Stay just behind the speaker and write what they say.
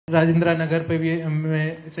राजेंद्र नगर पे भी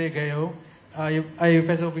में से गए हो,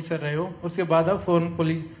 IFS ऑफिसर रहे हो, उसके बाद आप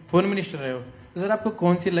फोन मिनिस्टर रहे हो, तो सर आपको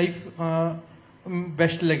कौन सी लाइफ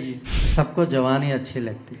बेस्ट लगी? सबको जवानी अच्छी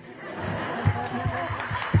लगती है.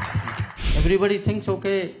 Everybody thinks,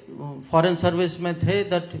 okay, foreign service में थे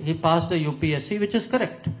that he passed the UPSC, which is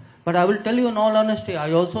correct. But I will tell you in all honesty,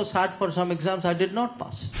 I also sat for some exams I did not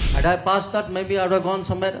pass. Had I passed that, maybe I would have gone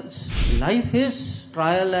somewhere else. Life is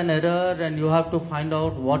trial and error, and you have to find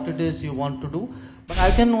out what it is you want to do. But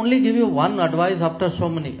I can only give you one advice after so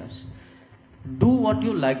many years. Do what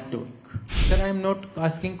you like doing. Sir, I am not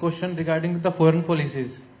asking question regarding the foreign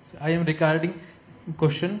policies. I am regarding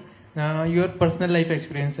question your personal life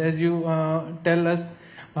experience. As you tell us,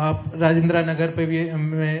 आप राजेंद्र नगर पे भी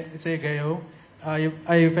में से गए हो,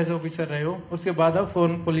 IFS officer रहे हो, उसके बाद आप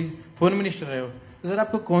फोन मिनिस्टर रहे हो, तो सर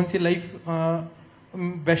आपको कौन सी लाइफ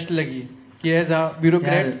बेस्ट लगी? कि एज अ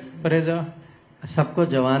ब्यूरोक्रेट पर एज अ... सबको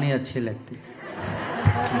जवानी अच्छी लगती है.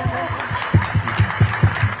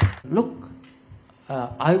 Look,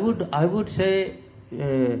 I would say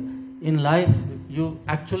in life, you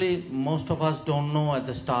actually, most of us don't know at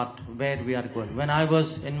the start where we are going. When I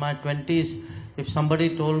was in my 20s, if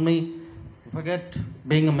somebody told me, forget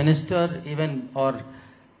being a minister, even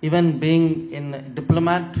being a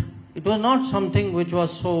diplomat, it was not something which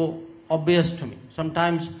was so obvious to me.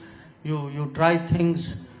 Sometimes you try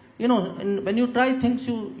things, and when you try things,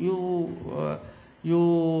 you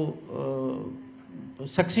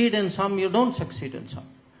succeed in some, you don't succeed in some.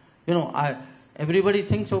 Everybody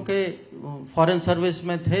thinks, okay, foreign service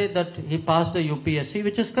mein the that he passed the UPSC,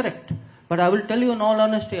 which is correct. But I will tell you in all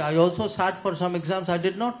honesty, I also sat for some exams I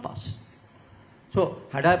did not pass. So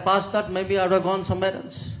had I passed that, maybe I would have gone somewhere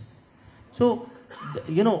else. So,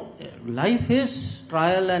 life is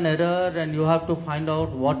trial and error, and you have to find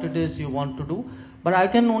out what it is you want to do. But I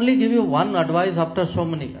can only give you one advice after so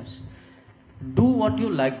many years. Do what you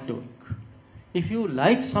like doing. If you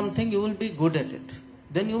like something, you will be good at it.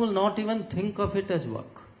 Then you will not even think of it as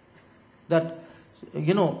work. That,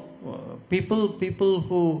 people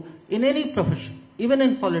who, in any profession, even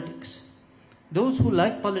in politics, those who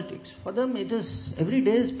like politics, for them it is, every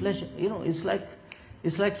day is pleasure. It's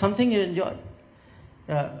like something you enjoy.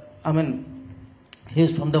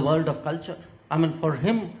 He's from the world of culture. For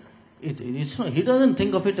him, he doesn't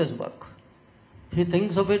think of it as work. He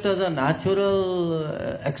thinks of it as a natural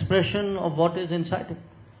expression of what is inside him.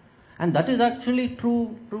 And that is actually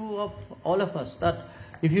true of all of us, that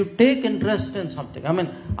if you take interest in something,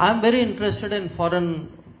 I'm very interested in foreign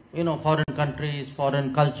countries,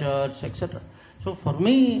 foreign cultures, etc. So for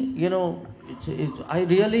me, I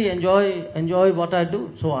really enjoy what I do.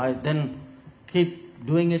 So I then keep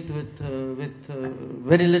doing it with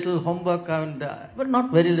very little homework, but not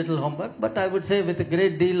very little homework, but I would say with a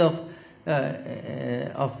great deal of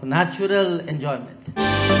natural enjoyment.